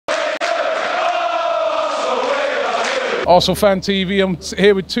ArsenalFanTV. I'm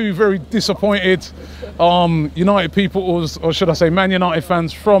here with two very disappointed United people, or should I say Man United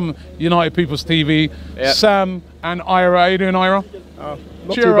fans from United People's TV. Yep. Sam and Ira. How you doing, Ira?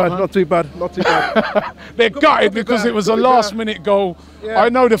 Not too bad, not too bad, not too bad. They're gutted because it was a last-minute goal. Yeah. I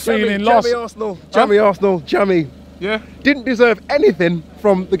know the feeling. Jammy Arsenal, jammy Arsenal, jammy. Yeah. Didn't deserve anything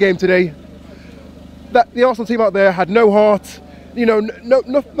from the game today. That the Arsenal team out there had no heart. You know,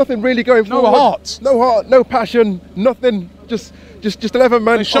 nothing really going forward. No heart, no passion, nothing. Just 11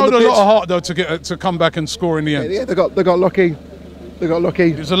 men. They showed a lot of heart though to come back and score in the end. Yeah, they got lucky. They got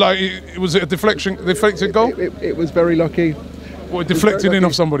lucky. Was it a deflected goal? It was very lucky. What, deflected in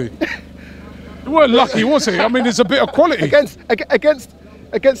off somebody? It weren't lucky, was it? I mean, there's a bit of quality against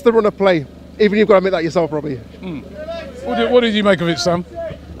the run of play. Even you've got to admit that yourself, Robbie. What did you make of it, Sam?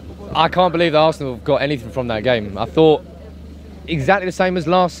 I can't believe that Arsenal got anything from that game. I thought exactly the same as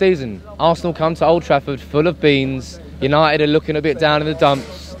last season. Arsenal come to Old Trafford full of beans. United are looking a bit down in the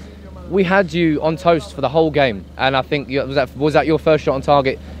dumps. We had you on toast for the whole game, and I think was that your first shot on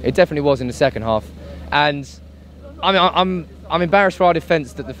target? It definitely was in the second half. And I mean, I'm embarrassed for our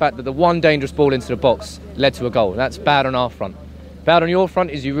defence that the fact that the one dangerous ball into the box led to a goal. That's bad on our front. Bad on your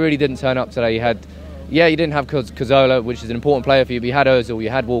front is you really didn't turn up today. You didn't have Cazorla, which is an important player for you, but you had Ozil, you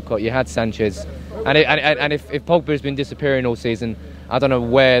had Walcott, you had Sanchez. And if Pogba has been disappearing all season, I don't know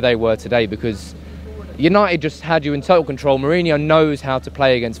where they were today, because United just had you in total control. Mourinho knows how to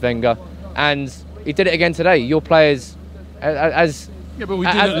play against Wenger, and he did it again today. Your players, yeah, but we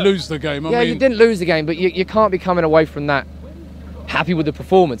didn't lose the game. I mean, you didn't lose the game, but you can't be coming away from that happy with the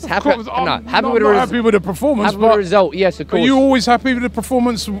performance. Happy with the performance. Happy with the result, yes, of course. Are you always happy with the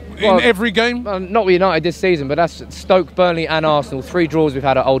performance in every game? Not with United this season, but that's Stoke, Burnley and Arsenal. 3 draws we've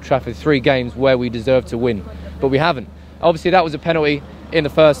had at Old Trafford, 3 games where we deserve to win, but we haven't. Obviously, that was a penalty in the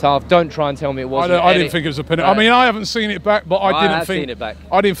first half. Don't try and tell me it wasn't. I didn't think it was a penalty. I mean, I haven't seen it back, but I didn't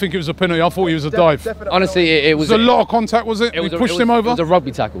think it was a penalty. I thought it was a dive. Honestly, it was a lot of contact, was it? He pushed him over? It was a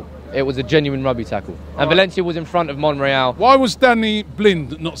rugby tackle. It was a genuine rugby tackle. And Valencia was in front of Monreal. Why was Danny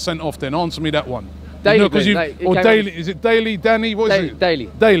Blind not sent off then? Answer me that one. Daily is it Daly? Danny? What is it? Daly.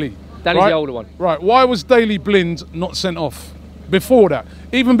 Daly. Danny's the older one. Right. Why was Daly Blind not sent off before that?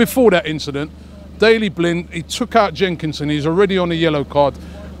 Even before that incident, Daly Blind, he took out Jenkinson. He's already on a yellow card.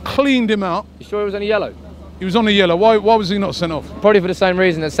 Cleaned him out. You sure he was on a yellow? He was on a yellow. Why was he not sent off? Probably for the same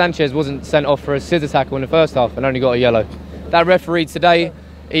reason that Sanchez wasn't sent off for a scissor tackle in the first half and only got a yellow. That referee today,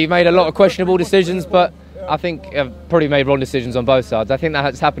 he made a lot of questionable decisions, but I think probably made wrong decisions on both sides. I think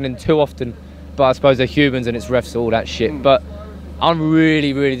that's happening too often, but I suppose they're humans and it's refs, all that shit. But I'm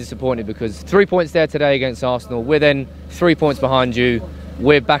really, really disappointed because 3 points there today against Arsenal. We're then 3 points behind you.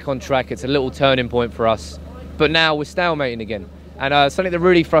 We're back on track. It's a little turning point for us. But now we're stalemating again. And something that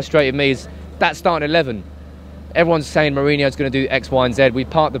really frustrated me is that starting 11. Everyone's saying Mourinho's going to do X, Y and Z. We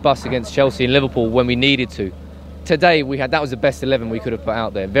parked the bus against Chelsea and Liverpool when we needed to. Today, that was the best 11 we could have put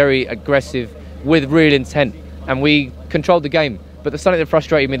out there. Very aggressive, with real intent. And we controlled the game. But something that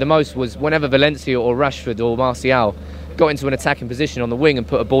frustrated me the most was whenever Valencia or Rashford or Martial got into an attacking position on the wing and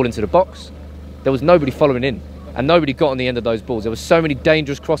put a ball into the box, there was nobody following in. And nobody got on the end of those balls. There were so many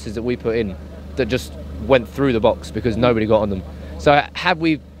dangerous crosses that we put in that just went through the box because nobody got on them. So had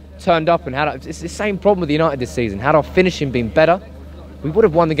we turned up and it's the same problem with United this season. Had our finishing been better, we would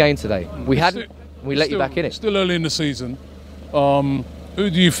have won the game today. We hadn't. We let you back in it. Still early in the season. Who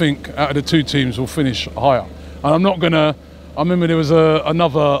do you think out of the 2 teams will finish higher? And I'm not gonna. I remember there was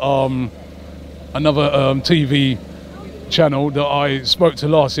another TV channel that I spoke to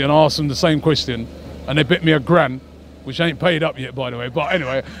last year and I asked them the same question, and they bet me £1,000. Which ain't paid up yet, by the way. But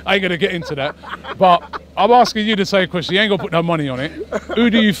anyway, I ain't going to get into that. But I'm asking you the same question. You ain't going to put no money on it.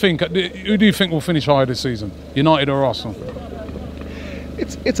 Who do you think will finish higher this season? United or Arsenal?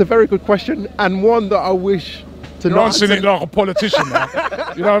 It's a very good question, and one that I wish to You're answering it like a politician now.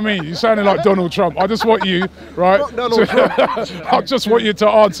 You know what I mean? You're sounding like Donald Trump. I just want you, right? Not Donald Trump. I just want you to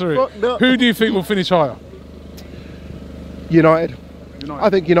answer it. Who do you think will finish higher? United.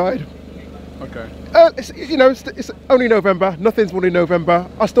 I think United. Okay. It's only November. Nothing's won in November.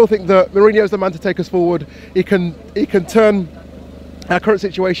 I still think that Mourinho's the man to take us forward. He can turn our current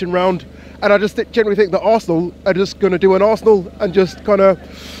situation round. And I just generally think that Arsenal are just going to do an Arsenal and just kind of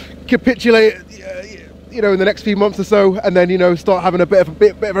capitulate, in the next few months or so, and then start having a bit of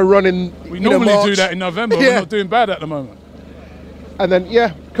a run in. We normally March. do that in November. Yeah. We're not doing bad at the moment. And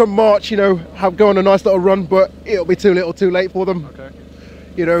then come March, go on a nice little run, but it'll be too little, too late for them. Okay.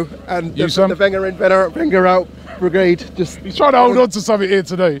 And the Wenger in, Wenger out brigade just... He's trying to hold on to something here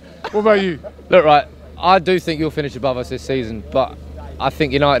today. What about you? Look, right, I do think you'll finish above us this season, but I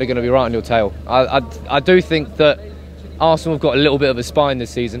think United are going to be right on your tail. I do think that Arsenal have got a little bit of a spine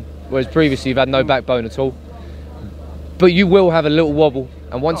this season, whereas previously you've had no backbone at all. But you will have a little wobble,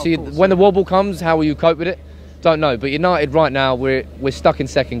 and once when the wobble comes, how will you cope with it? Don't know. But United right now, we're stuck in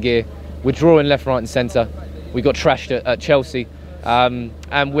second gear. We're drawing left, right, and centre. We got trashed at Chelsea, and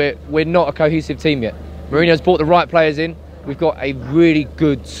we're not a cohesive team yet. Mourinho's brought the right players in. We've got a really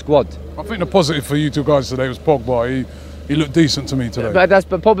good squad. I think the positive for you two guys today was Pogba. He looked decent to me today. But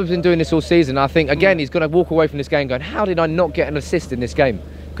Pogba's been doing this all season. I think, again, he's going to walk away from this game going, how did I not get an assist in this game?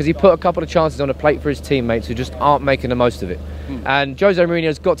 Because he put a couple of chances on a plate for his teammates who just aren't making the most of it. And Jose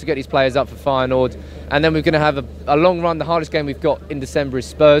Mourinho's got to get these players up for Feyenoord. And then we're going to have a long run. The hardest game we've got in December is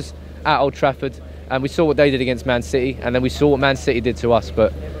Spurs at Old Trafford. And we saw what they did against Man City. And then we saw what Man City did to us.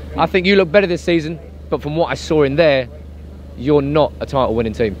 But I think you look better this season. But from what I saw in there, you're not a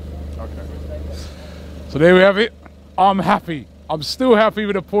title-winning team. Okay. So there we have it. I'm happy. I'm still happy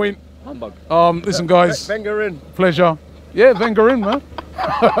with a point. Humbug. Listen, guys. Wenger in. Pleasure. Yeah, Wenger in, man.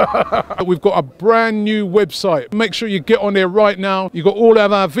 We've got a brand new website. Make sure you get on there right now. You've got all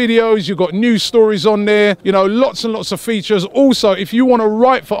of our videos. You've got news stories on there. You know, lots and lots of features. Also, if you want to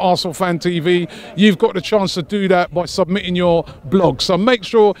write for ArsenalFanTV, you've got the chance to do that by submitting your blog. So make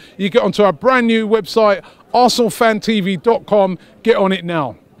sure you get onto our brand new website, ArsenalFanTV.com. Get on it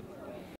now.